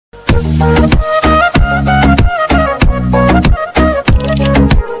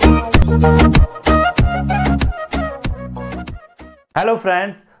Hello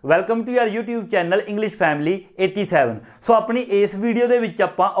friends, welcome to your YouTube channel English family 87। सो अपनी इस video के विच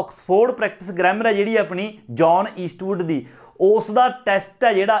आपां ऑक्सफोर्ड प्रैक्टिस ग्रामर है जिहड़ी अपनी जॉन ईस्टवुड दी उसका टेस्ट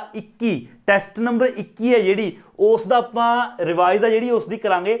है जिहड़ा 21 टेस्ट नंबर 21 है जिहड़ी उसका आपां रिवाइज है जिहड़ी उसदी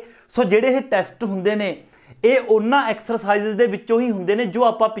करांगे। सो जिहड़े ये टेस्ट हुंदे ने ये उन्हां एक्सरसाइज़ दे विचों ही हुंदे ने जो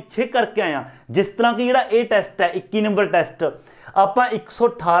आपां पिछे करके आए हैं। जिस तरह कि जिहड़ा ये टेस्ट है 21 नंबर टेस्ट ਆਪਾਂ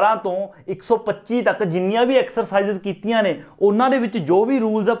 118 ਤੋਂ 125 तक जिन्नियां भी एक्सरसाइज़ कीतियां ने उन्हां दे विच जो भी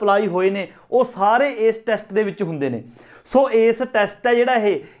रूल्स अप्लाई होए ने वो सारे इस टेस्ट दे विच हुंदे ने। सो इस टेस्ट है जिहड़ा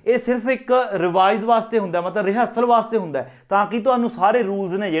ये सिर्फ एक रिवाइज वास्ते हुंदा, मतलब रिहर्सल वास्ते हुंदा ताकि तुहानूं सारे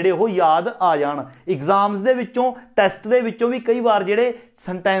रूल्स ने जिहड़े वो याद आ जाण। एग्जाम्स दे विचों टेस्ट दे विचों भी कई बार जिहड़े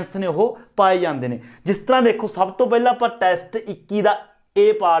सेंटेंस ने वो पाए जांदे ने। जिस तरह देखो सब तो पहला आपां टेस्ट 21 का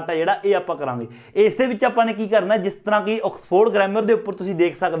ये पार्ट है जिहड़ा ये आपां करांगे। इस दे विच आपां ने की करना है, जिस तरह कि ऑक्सफोर्ड ग्रामर के उपर तुसीं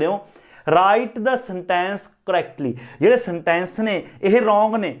देख सकते हो, राइट द सेंटेंस करैक्टली। जिहड़े सेंटेंस ने यह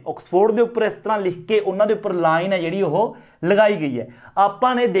रॉन्ग ने ऑक्सफोर्ड के उपर इस तरह लिख के उन्हां दे उपर लाइन है जिहड़ी वो लगाई गई है।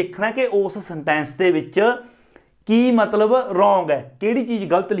 आपां ने देखना कि उस सेंटेंस दे विच की मतलब रॉन्ग है, किहड़ी चीज़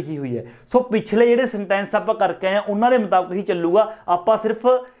गलत लिखी हुई है। सो पिछले जिहड़े सेंटेंस आपां करके आए उन्हां दे मुताबिक ही चलूगा। आपां सिर्फ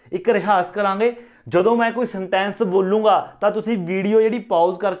एक रिहास करांगे। जदों मैं कोई सेंटेंस बोलूँगा तो तुसीं वीडियो जिहड़ी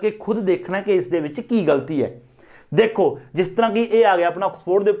पॉज करके खुद देखना कि इस दे विच की गलती है। देखो जिस तरह कि ये आ गया अपना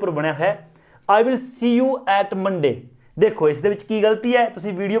ऑक्सफोर्ड के उपर बनया है, I will see you eight Monday. देखो इस दे विच की गलती है,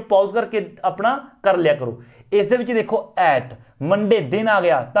 तुसीं वीडियो पॉज करके अपना कर लिया करो। इस दे विच देखो एट मंडे दिन आ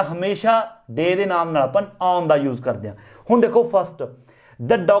गया तो हमेशा डे के नाम नाल अपन ऑन का यूज़ करते हैं। हुण देखो first,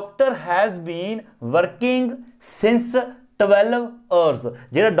 the doctor has been working since 12 hours.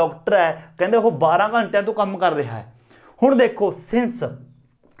 जो डॉक्टर है कहते वो 12 घंटे तो काम कर रहा है। हुण देखो सिंस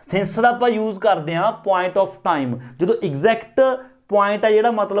का आप यूज़ करते हैं पॉइंट ऑफ टाइम, जो एग्जैक्ट पॉइंट है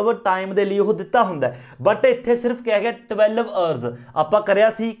जो मतलब टाइम के लिए वो दिता होंगे। बट इत्थे सिर्फ क्या गया 12 आवर्स आप कराया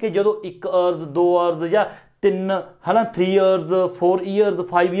सी कि जो 1 आवर्स 2 आवर्स या 3 है ना 3 आवर्स 4 ईयर्स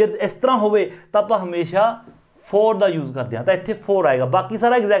 5 ईयर्स इस तरह हो तो आप हमेशा 4 का यूज़ करते हैं तो इत्थे 4 आएगा। बाकी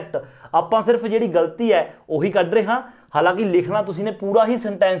सारा एग्जैक्ट आप सिर्फ जी गलती है वही कढ़ रहे हाँ। हालांकि लिखना तुसी ने पूरा ही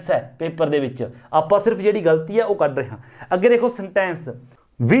सेंटेंस है पेपर दे विच, आप सिर्फ जी गलती है वो कढ़ रहे हैं। अगे देखो sentence,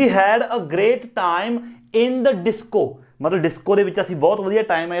 we had a great time in the disco. मतलब डिस्को दे विच असीं बहुत वधिया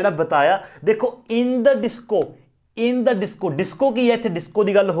टाइम है जिहड़ा बताया। देखो in the disco, in the disco, disco की है इत्थे डिस्को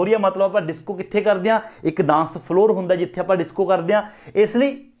की गल हो रही है, मतलब आप डिस्को कित्थे करते हैं, एक डांस फ्लोर होंदा जिथे आप डिस्को करते हैं,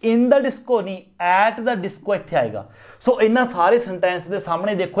 इसलिए इन द डिस्को नहीं एट द डिस्को इत्थे आएगा। सो इन्हां सारे सेंटेंस के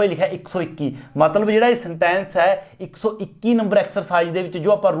सामने देखो ये लिखा 121, मतलब जिहड़ा ये सेंटेंस है 121 नंबर एक्सरसाइज के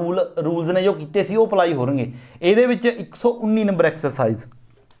जो आप रूल्स ने जो कीते सी वो अप्लाई हो रहे। ये 119 नंबर एक्सरसाइज।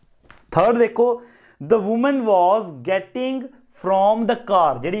 थर्ड देखो, the woman was getting from the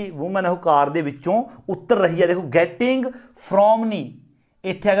car. Ji woman है वो कार दे विचों उतर रही है। देखो गेटिंग फ्रॉम नहीं,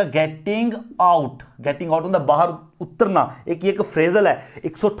 इत्थे हैगा गेटिंग आउट। गेटिंग आउट होंदा बाहर उतरना। एक फ्रेजल है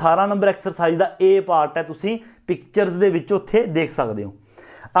 118 नंबर एक्सरसाइज का ए पार्ट है, तुसीं पिक्चर्स दे विच उत्थे देख सकते हो।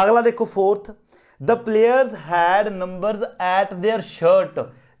 अगला देखो fourth, the players had numbers eight there shirt.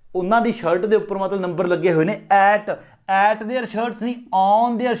 उन्हां दी शर्ट के उपर मतलब नंबर लगे हुए ने एट देयर शर्ट्स नहीं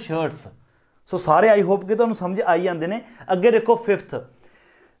ऑन देयर शर्ट्स। सो सारे आई होप कि तुहानूं समझ आई जांदे ने। अगे देखो fifth,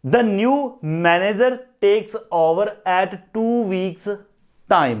 the new manager takes over eight 2 weeks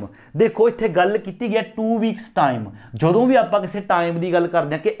time. देखो इत्थे गल कीती गई 2 वीक्स टाइम। जदों भी आप किसी टाइम की गल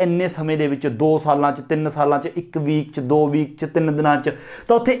करते हैं कि इन्ने समय दे विच 2 सालां च 3 सालां च 1 वीक च 2 वीक च 3 दिनां च,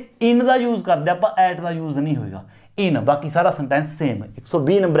 तो उत्थे इन का यूज़ करते आप एट का यूज़ नहीं होएगा इन। बाकी सारा सेंटेंस सेम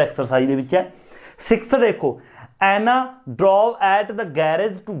 120 नंबर एक्सरसाइज दे विच है। सिक्स्थ देखो, एना drove at the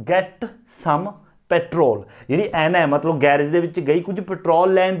garage to gate some petrol. जी एना है मतलब गैरेज दे विच गई कुछ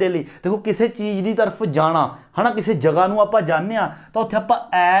पेट्रोल लैन दे लई। देखो किसी चीज़ की तरफ जाना है ना, किसी जगह नूं आपां जाने तो उत्थे आपां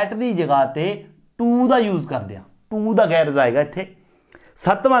एट की जगह ते टू का यूज़ करते हैं, टू का गैरेज आएगा इत्थे।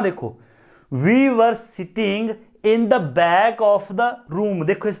 सत्तवां देखो, we were sitting in the back of the room.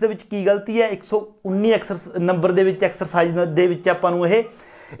 देखो इस दे विच की गलती है 119 नंबर दे विच एक्सरसाइज दे विच आपां नूं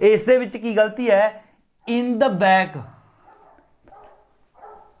इस दे विच की गलती है in the back.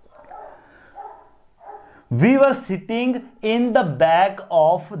 We were sitting in the back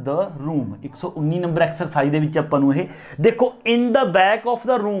of the room. 119 number exercise दे विच आपां नूं देखो in the back of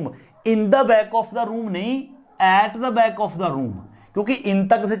the room, in the back of the room नहीं at the back of the room, क्योंकि इन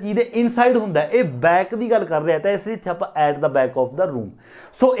तक किसी चीज़ इन side होंदा है, ये बैक की गल कर रहा है तो इसलिए इत्थे आपां at the back of the room.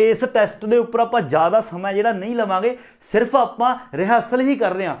 सो इस टैसट के उपर आपां ज़्यादा समय जिहड़ा नहीं लवांगे, सिर्फ आपां रिहर्सल ही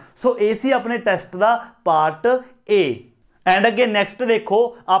कर रहे हैं। सो ये सी अपने टैसट का पार्ट ए। एंड अगे नैक्सट देखो,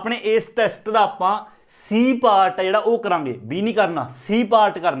 अपने इस टैसट का आपां सी पार्ट है जिहड़ा वो करांगे, बी नहीं करना, सी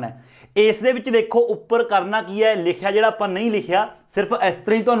पार्ट करना है। इस दे विच देखो उपर करना की है, लिखिया जिहड़ा आपां नहीं लिखिया सिर्फ इस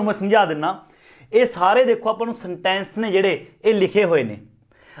तरह ही तुहानूं मैं समझा दिना। ये सारे देखो आपां नूं सेंटेंस ने जिहड़े ये लिखे हुए ने,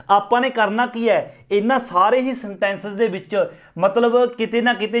 आपां ने करना की है, इन्हां सारे ही सेंटेंसिस दे विच मतलब किते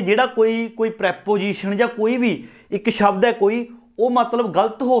ना किते जिहड़ा कोई प्रैपोजिशन या कोई भी एक शब्द है कोई वो मतलब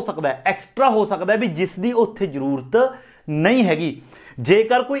गलत हो सकता है, एक्सट्रा हो सकता है भी जिसकी उत्थे जरूरत नहीं हैगी।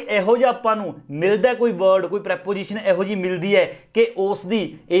 जेकर कोई इहो जिहा आपां नूं मिलदा कोई वर्ड कोई प्रैपोजिशन इहो जी मिलती है कि उसकी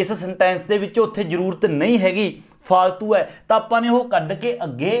इस सेंटेंस दे विच उत्थे जरूरत नहीं हैगी, फालतू है, तो आपां ने वो कढ के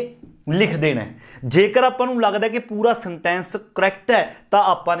अगे लिख देना है। जेकर आपां नूं लगदा कि पूरा सेंटेंस करैक्ट है तो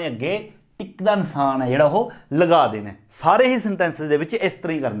आपां ने अगे टिक दा निशान है जिहड़ा वो लगा देना है। सारे ही सेंटेंसिस दे विच इस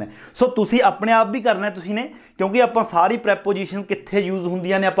तरह ही करना है। सो तुसी अपने आप भी करना है तुसी ने, क्योंकि आपां सारी प्रैपोजिशन कित्थे यूज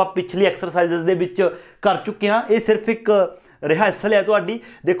हुंदियां ने आपां पिछली एक्सरसाइजेस दे विच कर चुके हैं। ये सिर्फ एक रिहर्सल है तुहाडी।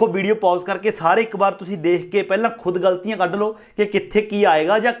 देखो वीडियो पॉज करके सारे एक बार तुसी देख के पहला खुद गलतियां कढ लो कि कित्थे की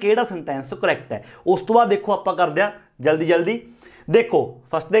आएगा या किहड़ा सेंटेंस करैक्ट है। उस तो बाद देखो आपां करदे हां जल्दी जल्दी। देखो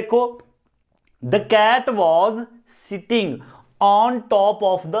फस्ट देखो, the cat was sitting on top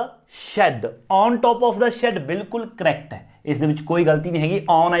of the shade. On top of the shade बिल्कुल करैक्ट है, इस दे विच कोई गलती नहीं हैगी।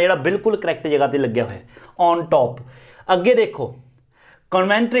 ऑन है जिहड़ा बिल्कुल करैक्ट जगह ते लग्या होया है, ऑन टॉप। अगे देखो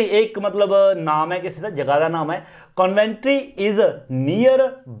कन्वेंट्री, एक मतलब नाम है किसी का, जगह का नाम है। कन्वेंट्री इज नियर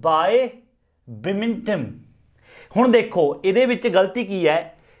बाय बिमिंटम। हुण देखो इहदे विच गलती की है,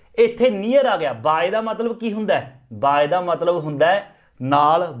 इत्थे नियर आ गया। बाय दा मतलब की हुंदा है, बाय दा मतलब हुंदा है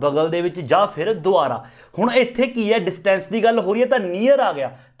नाल बगल दे विच जां फिर दुआरा। हुण इत्थे की है डिस्टेंस की गल हो रही है तो नियर आ गया,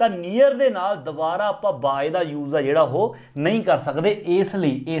 तो नियर दे नाल दोबारा आपां बाय दा यूज है जिहड़ा वो नहीं कर सकते,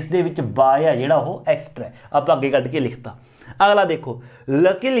 इसलिए इस दे विच बाय है जिहड़ा वो एक्सट्रा है, आपां अगे कढ के लिखता। अगला देखो,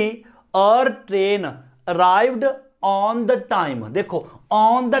 luckily our train arrived on the time. देखो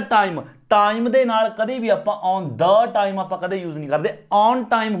ऑन द टाइम, टाइम दे नाल कभी भी आपां ऑन द टाइम आपां कदे यूज नहीं करते, ऑन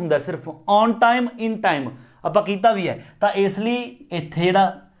टाइम हुंदा सिर्फ, ऑन टाइम इन टाइम आपां कीता भी है, तो इसलिए इत्थे जिहड़ा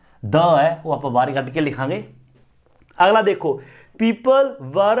द है वो आपां बाहर कढ के लिखांगे। अगला देखो, people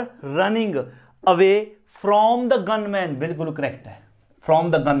were running away from the gunman. बिल्कुल करैक्ट है,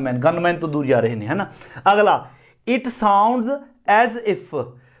 फ्रॉम द गनमैन, गनमैन तो दूर जा रहे हैं, है ना। अगला, it sounds as if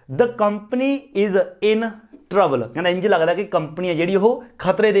the company is in trouble. कहना इंज लगता कि कंपनी है जिहड़ी वो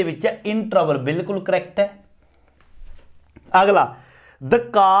खतरे दे विच है, इन ट्रबल, बिल्कुल करैक्ट है। अगला, the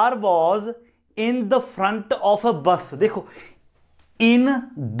car was in the front of a बस। देखो इन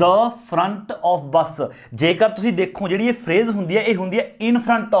द फ्रंट ऑफ बस, जेकर तुसीं देखो जिहड़ी ये फ्रेज हुंदी है, ये हुंदी है इन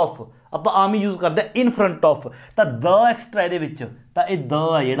फ्रंट ऑफ, आपां आम ही यूज करते हैं इन फ्रंट ऑफ, तो द एक्सट्रा इहदे विच, तो ये द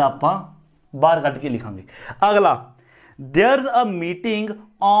है जिहड़ा आपां बाहर कढ के लिखांगे। अगला, देयरस a meeting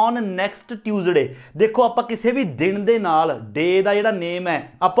on next Tuesday. देखो आपां किसी भी दिन दे नाल डे का जिहड़ा नेम है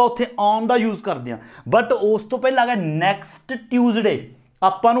आपां उत्थे ऑन दा यूज करते हैं, बट उस तो पहले आ गया नैक्सट ट्यूजडे,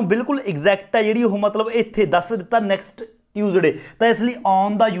 आपां नूं बिल्कुल एग्जैक्ट है जिहड़ी वो मतलब इत्थे दस दिता नैक्सट ट्यूजडे, तो इसलिए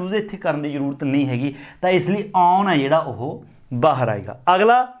ऑन दा यूज इत्थे करने की जरूरत नहीं हैगी, तो इसलिए ऑन है जिहड़ा वो बाहर आएगा।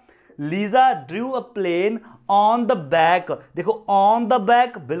 अगला, Lisa drew a plane on the back. देखो ऑन द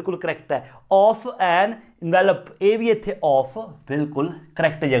बैक बिल्कुल करैक्ट है, ऑफ एन इन्वेलप, ये भी इत्थे ऑफ बिल्कुल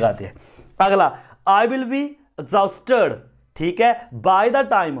करैक्ट जगह पे है। अगला, आई विल बी एग्जॉस्टेड, ठीक है। बाय द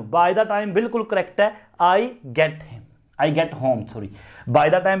टाइम बिल्कुल करैक्ट है, I get home sorry, by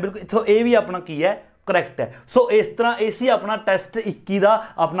the time बिल्कुल, इथों ये भी अपना की है करैक्ट है। सो इस तरह इसी अपना टेस्ट 21 का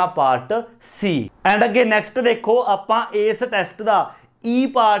अपना पार्ट सी। एंड अगे नैक्सट देखो आपां इस टेस्ट का ई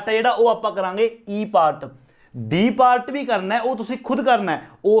पार्ट है जिहड़ा वो आपां करांगे ई पार्ट। डी पार्ट भी करना है, वो तुसीं खुद करना है।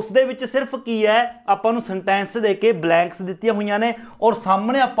 उस दे विच सिर्फ की है आपां नूं सेंटेंस दे के ब्लैंक्स दित्तियां होईयां ने और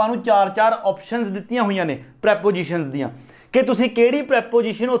सामने आपां नूं 4-4 ऑप्शनस दित्तियां होईयां ने प्रैपोजिशनस दियां कि तुसीं किहड़ी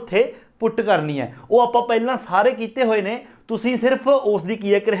प्रैपोजिशन उत्थे पुट करनी है। वो आपां पहलां सारे कीते होए ने, तुसीं सिर्फ उसकी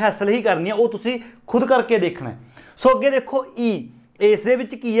की है रिहर्सल ही करनी है, वो तुसीं खुद करके देखना है। सो अगे देखो ई, इस दे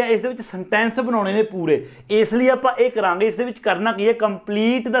विच की है, इस दे विच सेंटेंस बनाने ने पूरे, इसलिए आपां ये करांगे। इस दे विच करना की है,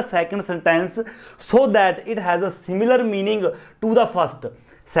 complete the second sentence so that it has a similar meaning to the first.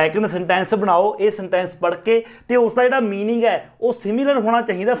 Second sentence बनाओ, ये सेंटेंस पढ़ के तो उसका जिहड़ा मीनिंग है वो सिमिलर होना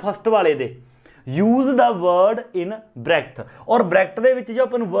चाहिए फर्स्ट वाले दे। Use the word in bracket, और ब्रैकेट दे विच जो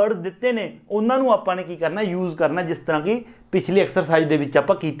अपन वर्ड्स दिते ने उन्होंने आपां ने की करना, यूज करना, जिस तरह की पिछली एक्सरसाइज दे विच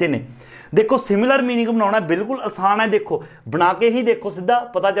आपां कीते ने। देखो सिमिलर मीनिंग बनाना बिल्कुल आसान है, देखो बना के ही देखो सीधा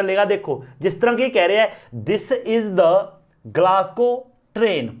पता चलेगा। देखो जिस तरह की कह रहा है, this is the Glasgow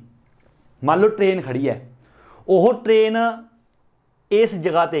train. मान लो ट्रेन खड़ी है, वह ट्रेन इस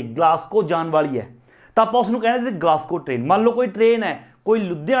जगह पर ग्लासगो जाने वाली है, तो आप उसको कहना ग्लासगो ट्रेन। मान लो कोई ट्रेन है, कोई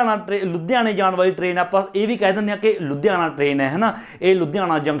लुधियाने जाने वाली ट्रेन, आप ये भी कह दें कि लुधियाना ट्रेन है ना, ये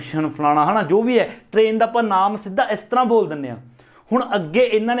लुधियाना जंक्शन फलाना है ना, जो भी है ट्रेन का आप नाम सीधा इस तरह बोल दें। हुण अगे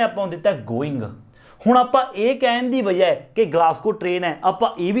इन्होंने आपां नूं दिता गोइंग। हुण आपां ये कहण दी बजाय कि ग्लासगो ट्रेन है, आपां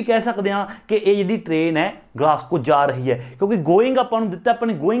ये भी कह सकते हैं कि ये जिहड़ी ट्रेन है ग्लासगो जा रही है, क्योंकि गोइंग आपां नूं दिता,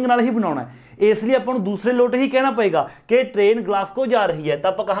 अपनी गोइंग नाल ही बनाउणा है, इसलिए आपां नूं दूसरे लोट ही कहना पेगा कि ट्रेन ग्लासगो जा रही है। तो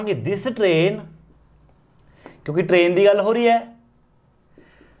आपां कहांगे दिस ट्रेन, क्योंकि ट्रेन की गल हो रही है,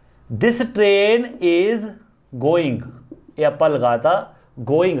 दिस ट्रेन इज गोइंग, ये आपां लगाता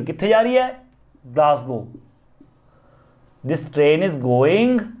गोइंग, कित्थे जा रही है Glasgow, this train is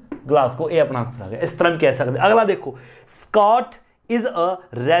going Glasgow, ये अपना आंसर आ गया। इस तरह भी कह सकते। अगला देखो, Scott is a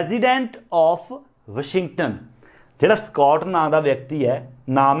resident of Washington. जिहड़ा स्कॉट नाम का व्यक्ति है,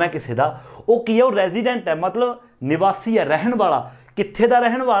 नाम है किसी का, वो की है, वो रेजिडेंट है, मतलब निवासी है, रहन वाला। कित्थे दा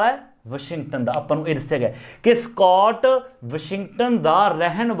रहन वाला है? वाशिंगटन का। आपां नूं ये दस्सिया गया कि स्कॉट वाशिंगटन का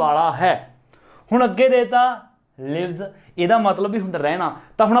रहन वाला है। हुण अगे देता लिव्स, इहदा मतलब भी हुंदा रहना।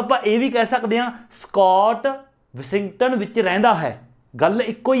 तो हुण आपां ये भी कह सकते हैं स्कॉट वाशिंगटन विच रहिंदा है, गल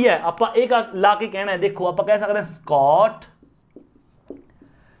इक्को ही है। आपां एक ला के कहना है, देखो आपां कह सकते हैं स्कॉट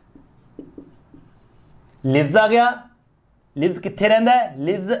लिव्स आ गया, लिव्स कित्थे रहिंदा है?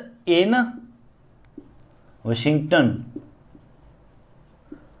 लिव्स इन वाशिंगटन,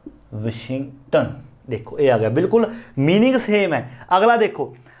 वाशिंगटन, देखो ये आ गया, बिल्कुल मीनिंग सेम है। अगला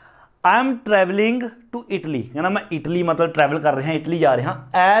देखो, I am travelling to Italy, कहना मैं इटली मतलब ट्रैवल कर रहा, इटली जा रहा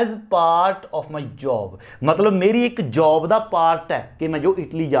as part of my job, मतलब मेरी एक जॉब का पार्ट है कि मैं जो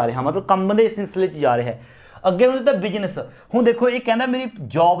इटली जा रहा, मतलब काम के सिलसिले जा रहा है। अगे मैं दिता बिजनेस, हूँ देखो ये कहना मेरी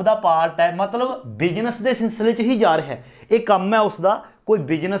जॉब का पार्ट है, मतलब बिजनेस के सिलसिले ही जा रहा है, ये काम है उसका, कोई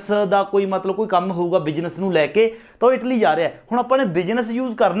बिजनेस का कोई मतलब कोई काम होगा बिजनेस नूं लैके, तो इटली जा रहा है। हुण आपां ने बिजनेस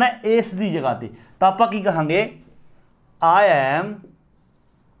यूज़ करना है इस दी जगह पर, तो आपां की कहांगे I am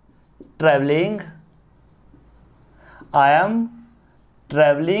travelling, I am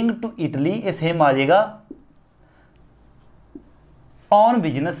travelling to Italy, ये सेम आ जाएगा ऑन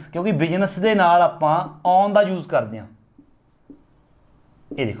बिजनेस, क्योंकि बिजनेस के नाल आपां ऑन का यूज़ करते हैं।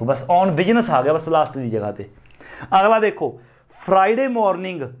 ये देखो बस ऑन बिजनेस आ गया बस लास्ट की जगह पे। अगला देखो, Friday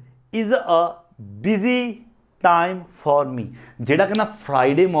morning is a busy time for me, जिहड़ा कहना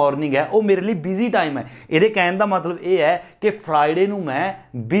फ्राइडे मॉर्निंग है वो मेरे लिए बिजी टाइम है। ये कहने का मतलब ये है कि फ्राइडे नूं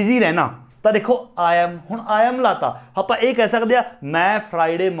मैं बिजी रहना। तो देखो आई एम, हुण आई एम लाता, आप ये कह सकते हैं मैं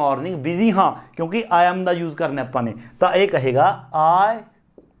फ्राइडे मॉर्निंग बिजी हाँ, क्योंकि आई एम का यूज़ करना अपने, तो ये कहेगा आई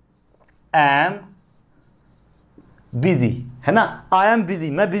एम बिजी, है ना, आई एम बिजी,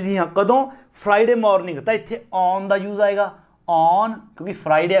 मैं बिजी हाँ, कदों? फ्राइडे मॉर्निंग, तो इत्थे ऑन का यूज़ आएगा, ऑन, क्योंकि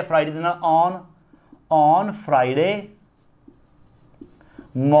फ्राइडे है, फ्राइडे के नाल ऑन, ऑन फ्राइडे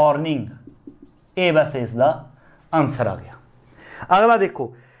मॉर्निंग, ये बस इसका आंसर आ गया। अगला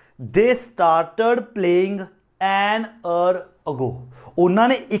देखो, दे started playing an hour ago,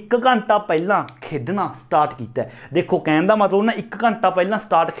 उन्होंने 1 घंटा पहला खेडना स्टार्ट किया। देखो कहने का मतलब उन्हें 1 घंटा पहला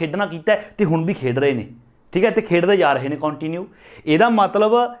स्टार्ट खेडना किया तो हुण भी खेड रहे हैं, ठीक है, तो खेडते जा रहे हैं कंटिन्यू। यदा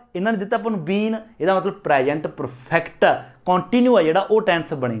मतलब इन्होंने दिता अपन बीन, यदा मतलब प्रैजेंट परफेक्ट कंटिन्यू है जोड़ा वो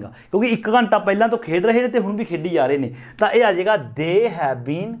टेंस बनेगा, क्योंकि 1 घंटा पहला तो खेड रहे हैं तो हुण भी खेडी जा रहे हैं, तो यह आ जाएगा दे हैव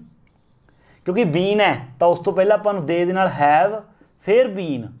बीन, क्योंकि बीन है तो उस तो पहला अपन दे दे नाल हैव, फिर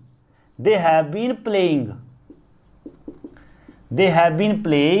been, they have been playing, they have been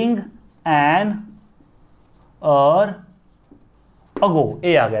playing an और अगो,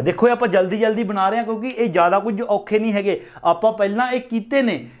 ये आ गया। देखो आप जल्दी जल्दी बना रहे हैं क्योंकि ये ज़्यादा कुछ औखे नहीं है, आप पहला ये कीते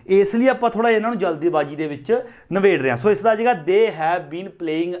ने, इसलिए आप थोड़ा इन्हों जल्दीबाजी के विच नवेड़ रहे हैं। सो इसका जगह they have been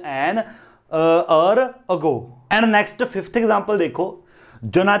playing an और अगो। एंड नैक्सट 5th एग्जाम्पल देखो,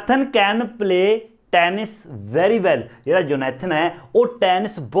 Jonathan can play tennis very well, जो जोनाथन है वो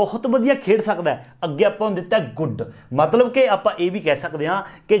टेनिस बहुत वधिया खेड सकता है। अगे आपां दिता गुड, मतलब कि आप ये भी कह सकते हैं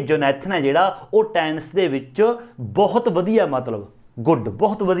कि जोनाथन है जोड़ा वो टेनिस के विच बहुत वधिया, मतलब गुड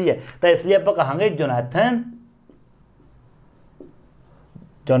बहुत वधिया, तो इसलिए आप कहांगे Jonathan,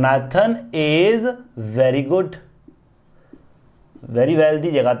 Jonathan is very good, very well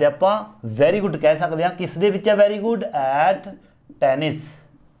की जगह पर आप वेरी गुड कह सकते हैं। किस दे विच है very good? Eight tennis,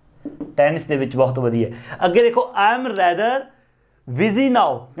 tennis दे विच बहुत वधिया। अगे देखो, I am rather busy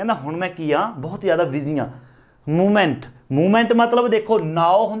now, कहना हुण मैं की हाँ बहुत ज़्यादा बिजी हाँ। मूवमेंट, मूवमेंट मतलब देखो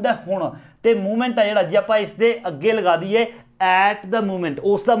नाउ हुंदा हुण, ते मूवमेंट है जिहड़ा जे आपां इस दे अगे लगा दईए एट द मूवमेंट,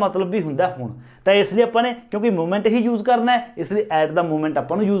 उसका मतलब भी हुंदा हुण, तो इसलिए अपने क्योंकि मूवमेंट ही यूज़ करना है इसलिए at the movement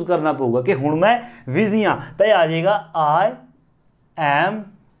upon use करना पऊगा कि हुण मैं बिजी हाँ, तो यह आ जाएगा I am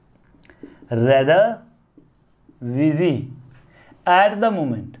rather busy at the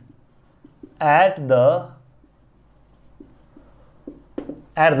movement, at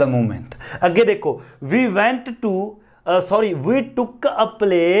the movement. अगे देखो, we went to we took a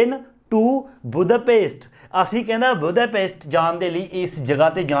plane to Budapest, ਅਸੀਂ ਕਹਿੰਦਾ ਬੁਦਾਪੇਸਟ ਜਾਣ ਦੇ ਲਈ, इस जगह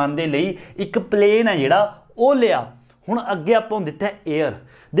ते जाण दे लई एक प्लेन है जिहड़ा वो लिया। हुण अगे आपां दिता है एयर।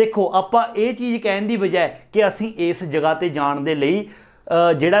 देखो आपां ये चीज़ कहण दी बजाय कि असीं इस जगह ते जाण दे लई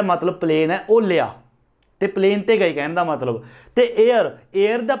जिहड़ा मतलब प्लेन है वो लिया ते प्लेन ते गए, कहण दा मतलब। ते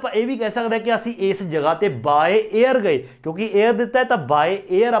एयर दा आपां ये भी कह सकते हैं कि असीं इस जगह ते बाय एयर गए, क्योंकि एयर दिता है तो बाय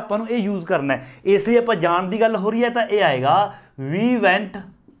एयर आपां नूं ये यूज़ करना है। इसलिए आपां जाण दी गल हो रही है तो ये आएगा वी वेंट,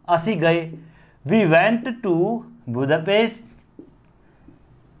 असीं गए, we went to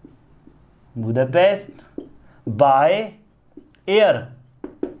Budapest by air.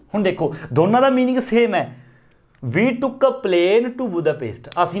 हुण देखो दोनों का मीनिंग सेम है। We took a plane to Budapest,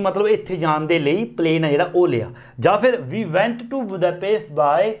 असी मतलब इत्थे जाण दे लई प्लेन है जिहड़ा वो लिया, जां फिर we went to Budapest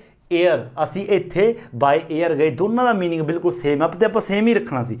by air, असी इत्थे बाय एयर गए। दोनों का मीनिंग बिल्कुल सेम है, तो आपां सेम ही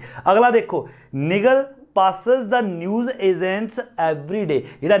रखना सी। अगला देखो निगल passes the news agents every day.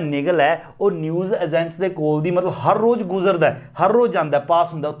 जिहड़ा निगल है वो न्यूज़ एजेंट्स के कोल दी मतलब हर रोज़ गुजरदा है, हर रोज़ जांदा है, पास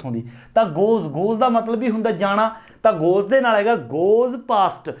हुंदा उत्थों दी। तो गोज़ का मतलब भी हुंदा जाना, तो गोज़ दे नाल आएगा गोज़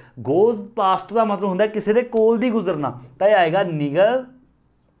पास्ट का मतलब हुंदा किसी दे कोल दी गुजरना। तो यह आएगा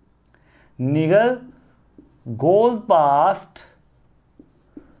निगल goes past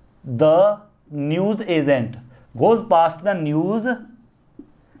the news agent, goes past the news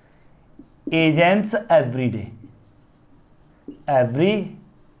agents every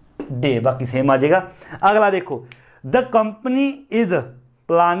day, बाकी सेम आ जाएगा। अगला देखो the company is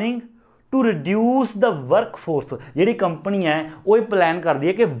planning to reduce the work force. Ji company है वो प्लान कर दी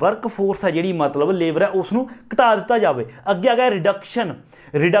है कि वर्क फोर्स है जी मतलब लेबर है उसनों घटा दिता जाए। अगे आ गया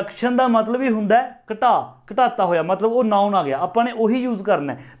रिडक्शन का मतलब ही होंगे घटाता होया, मतलब वो नाउन आ गया, अपने उही यूज़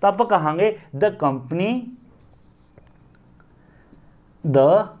करना है। तो आप कहांगे the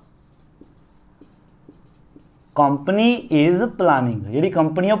company is planning, ji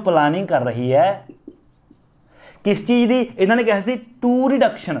company वो प्लानिंग कर रही है किस चीज़ की। इन्होंने कहा सी टू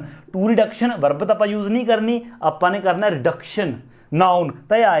रिडक्शन वर्ब तो आप यूज़ नहीं करनी, आपने करना रिडक्शन नाउन,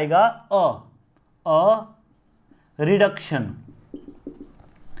 तो यह आएगा अ रिडक्शन।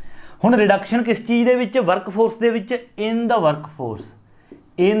 हुण रिडक्शन किस चीज़ दे विच, workforce they which, in the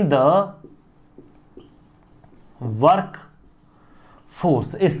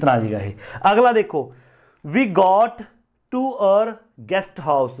workforce, इस तरह जी है। अगला देखो we got to our guest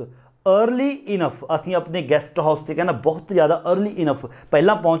house early enough. असीं अपने गेस्ट हाउस से कहना बहुत ज़्यादा अर्ली इनफ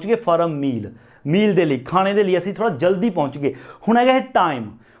पहला पहुँच गए फॉर अ मील दे लिए, खाने के लिए असीं थोड़ा जल्दी पहुँच गए। हुण है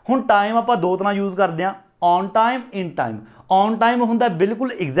टाइम, हुण टाइम आप दो तरह यूज़ करते हैं, on time in time. On time हुंदा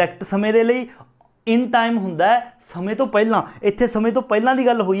बिल्कुल एग्जैक्ट समय के लिए, इन टाइम हुंदा समय तो पहला। इत्थे समय तो पहला की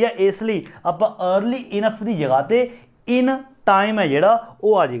गल हुई है, इसलिए आप अर्ली इनफ की जगह पर इन टाइम है जिहड़ा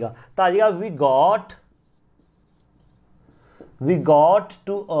वो आ जाएगा। तो आ जाएगा we got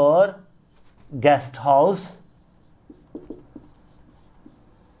to our guest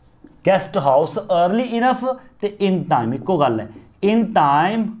house early enough ते इन टाइम इको गल है, इन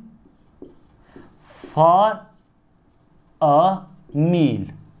टाइम फॉर अ मील।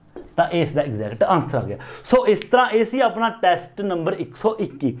 तो इसका एग्जैक्ट आंसर आ गया। सो इस तरह ये सी अपना टैसट नंबर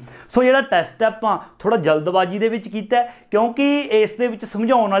 121। सो जो टैसट है आप थोड़ा जल्दबाजी दे विच कीता है, क्योंकि इस दे विच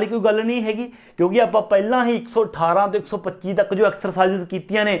समझाउण वाली कोई गल नहीं हैगी, क्योंकि आप पहला ही 118 तो 125 तक जो एक्सरसाइज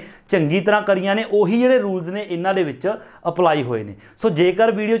कीतियां ने चंगी तरह करियां ने, उही जिहड़े रूल्स ने इन्हां दे विच अपलाई होए ने। सो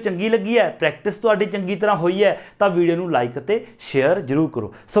जेकर वीडियो चंगी लगी है, प्रैक्टिस तुहाडी चंगी तरह हुई है, तो वीडियो नूं लाइक ते शेयर जरूर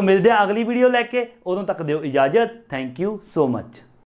करो। सो मिलदे हैं अगली वीडियो लैके, उदों तक दिओ इजाजत। Thank you so much.